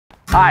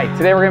Hi,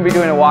 today we're going to be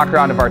doing a walk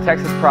around of our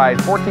Texas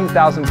Pride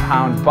 14,000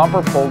 pound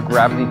bumper pull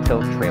gravity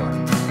tilt trailer.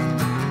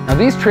 Now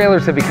these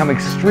trailers have become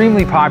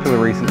extremely popular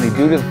recently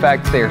due to the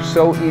fact that they are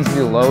so easy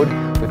to load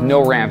with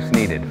no ramps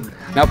needed.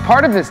 Now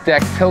part of this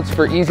deck tilts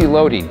for easy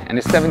loading and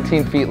is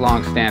 17 feet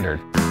long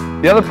standard.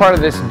 The other part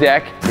of this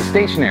deck is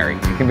stationary.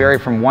 It can vary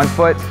from 1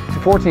 foot to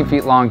 14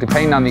 feet long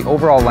depending on the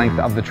overall length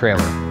of the trailer.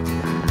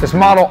 This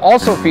model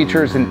also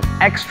features an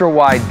extra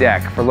wide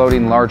deck for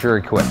loading larger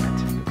equipment.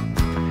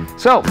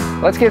 So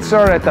let's get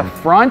started at the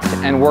front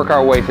and work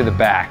our way to the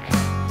back.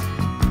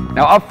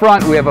 Now up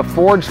front we have a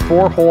forged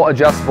 4-hole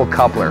adjustable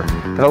coupler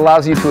that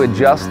allows you to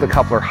adjust the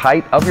coupler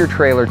height of your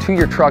trailer to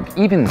your truck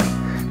evenly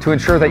to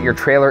ensure that your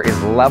trailer is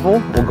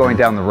level while going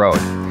down the road.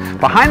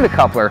 Behind the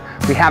coupler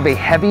we have a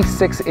heavy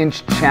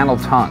 6-inch channel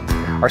tongue.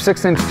 Our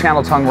 6-inch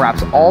channel tongue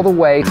wraps all the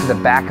way to the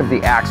back of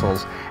the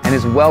axles and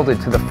is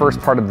welded to the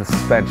first part of the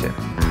suspension.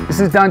 This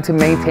is done to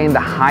maintain the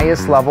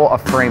highest level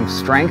of frame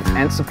strength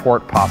and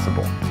support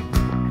possible.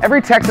 Every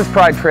Texas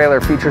Pride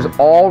trailer features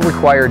all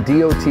required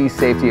DOT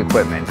safety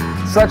equipment,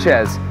 such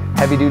as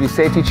heavy-duty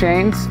safety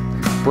chains,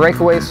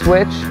 breakaway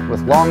switch with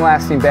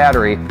long-lasting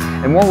battery,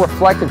 and more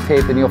reflective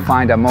tape than you'll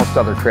find on most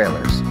other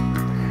trailers.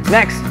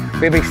 Next,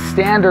 we have a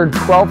standard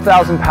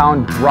 12,000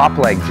 pound drop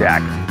leg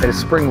jack that is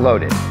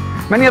spring-loaded.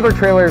 Many other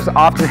trailers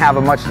often have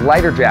a much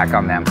lighter jack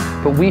on them,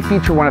 but we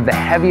feature one of the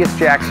heaviest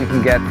jacks you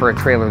can get for a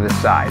trailer this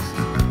size.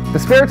 The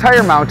spare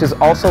tire mount is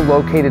also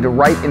located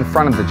right in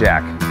front of the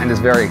jack and is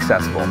very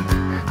accessible.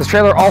 This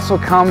trailer also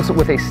comes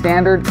with a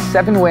standard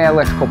 7-way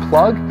electrical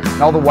plug,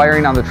 and all the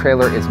wiring on the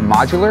trailer is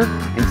modular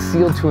and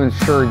sealed to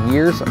ensure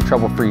years of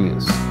trouble-free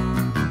use.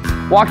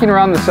 Walking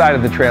around the side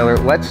of the trailer,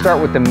 let's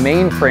start with the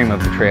main frame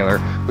of the trailer,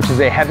 which is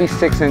a heavy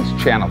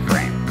 6-inch channel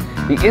frame.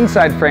 The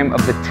inside frame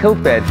of the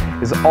tilt bed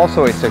is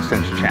also a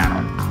 6-inch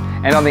channel.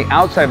 And on the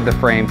outside of the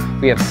frame,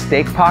 we have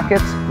stake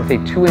pockets with a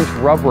 2-inch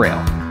rub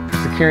rail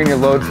for securing your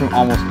load from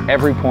almost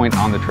every point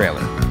on the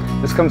trailer.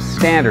 This comes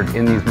standard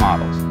in these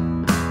models.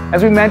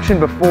 As we mentioned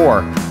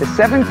before, the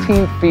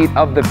 17 feet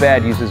of the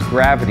bed uses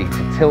gravity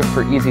to tilt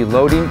for easy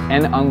loading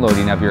and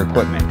unloading of your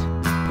equipment.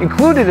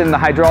 Included in the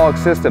hydraulic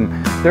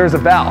system, there is a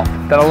valve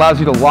that allows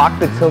you to lock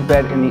the tilt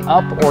bed in the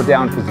up or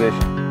down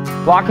position.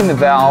 Locking the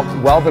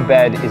valve while the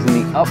bed is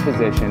in the up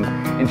position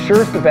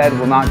ensures the bed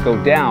will not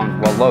go down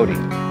while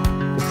loading.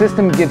 The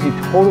system gives you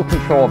total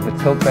control of the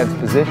tilt bed's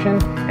position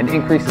and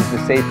increases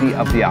the safety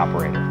of the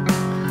operator.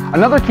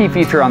 Another key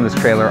feature on this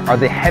trailer are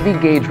the heavy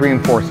gauge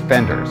reinforced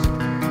fenders.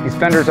 These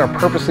fenders are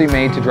purposely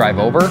made to drive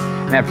over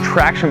and have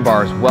traction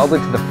bars welded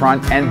to the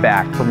front and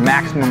back for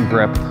maximum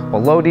grip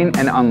while loading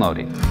and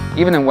unloading,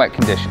 even in wet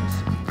conditions.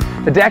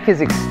 The deck is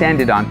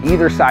extended on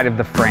either side of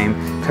the frame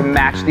to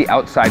match the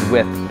outside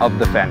width of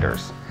the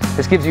fenders.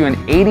 This gives you an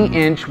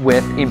 80-inch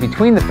width in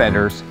between the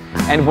fenders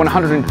and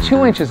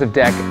 102 inches of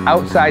deck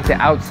outside to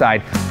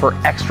outside for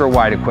extra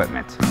wide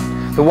equipment.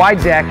 The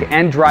wide deck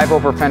and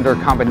drive-over fender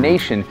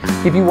combination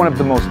give you one of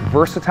the most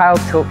versatile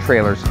tilt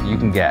trailers you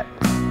can get.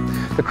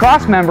 The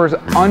cross members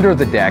under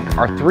the deck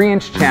are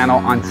 3-inch channel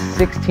on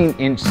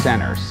 16-inch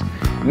centers.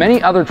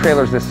 Many other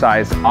trailers this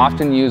size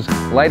often use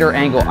lighter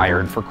angle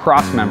iron for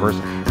cross members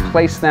and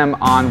place them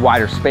on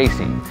wider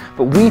spacing,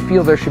 but we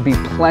feel there should be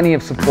plenty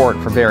of support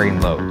for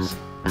varying loads.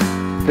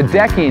 The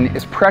decking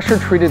is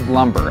pressure-treated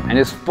lumber and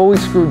is fully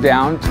screwed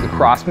down to the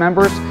cross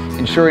members,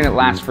 ensuring it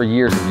lasts for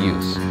years of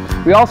use.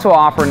 We also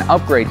offer an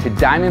upgrade to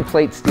diamond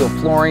plate steel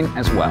flooring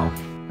as well.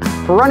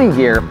 For running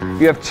gear,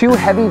 you have 2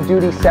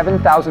 heavy-duty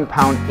 7,000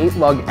 pound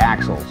 8-lug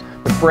axles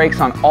with brakes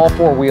on all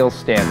 4 wheels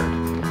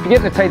standard. If you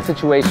get in a tight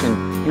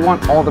situation, you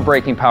want all the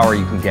braking power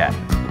you can get.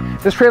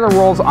 This trailer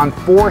rolls on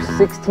 4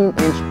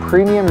 16-inch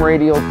premium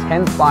radial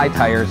 10-ply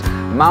tires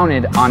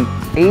mounted on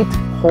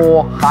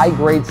 8-hole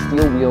high-grade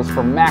steel wheels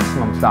for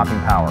maximum stopping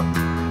power.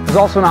 There's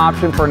also an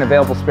option for an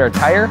available spare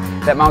tire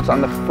that mounts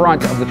on the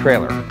front of the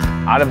trailer.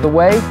 Out of the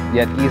way,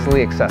 yet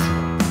easily accessible.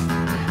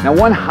 Now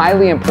one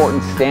highly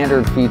important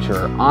standard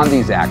feature on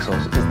these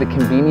axles is the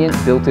convenient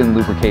built-in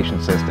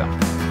lubrication system.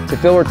 To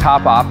fill or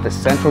top off the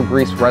central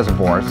grease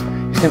reservoirs,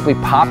 you simply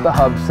pop the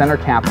hub center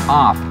cap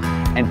off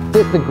and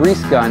fit the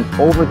grease gun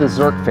over the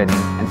Zerk fitting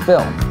and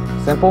fill.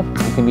 Simple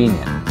and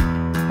convenient.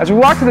 As we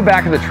walk to the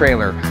back of the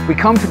trailer, we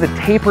come to the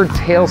tapered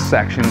tail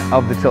section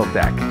of the tilt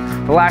deck.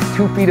 The last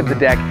 2 feet of the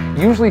deck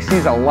usually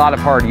sees a lot of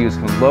hard use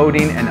when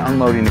loading and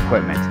unloading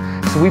equipment.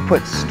 So we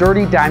put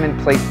sturdy diamond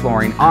plate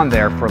flooring on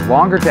there for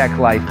longer deck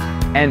life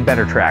and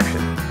better traction.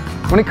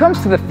 When it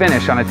comes to the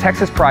finish on a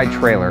Texas Pride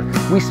trailer,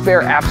 we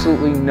spare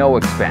absolutely no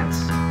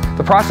expense.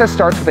 The process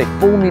starts with a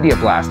full media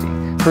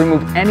blasting to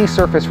remove any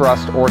surface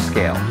rust or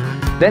scale.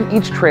 Then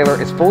each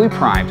trailer is fully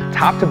primed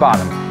top to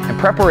bottom in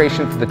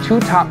preparation for the 2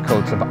 top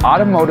coats of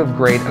automotive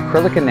grade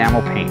acrylic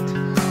enamel paint,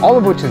 all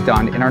of which is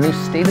done in our new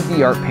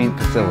state-of-the-art paint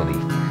facility.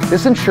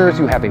 This ensures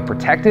you have a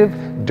protective,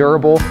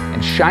 durable,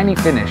 and shiny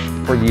finish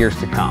for years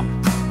to come.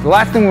 The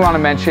last thing we want to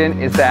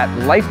mention is that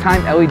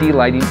lifetime LED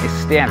lighting is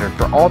standard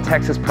for all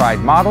Texas Pride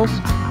models,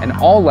 and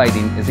all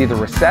lighting is either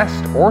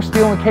recessed or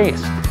steel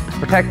encased to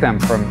protect them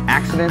from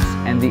accidents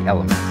and the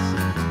elements.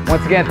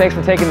 Once again, thanks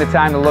for taking the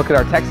time to look at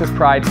our Texas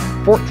Pride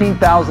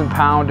 14,000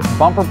 pound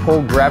bumper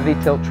pull gravity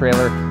tilt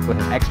trailer with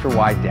an extra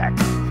wide deck.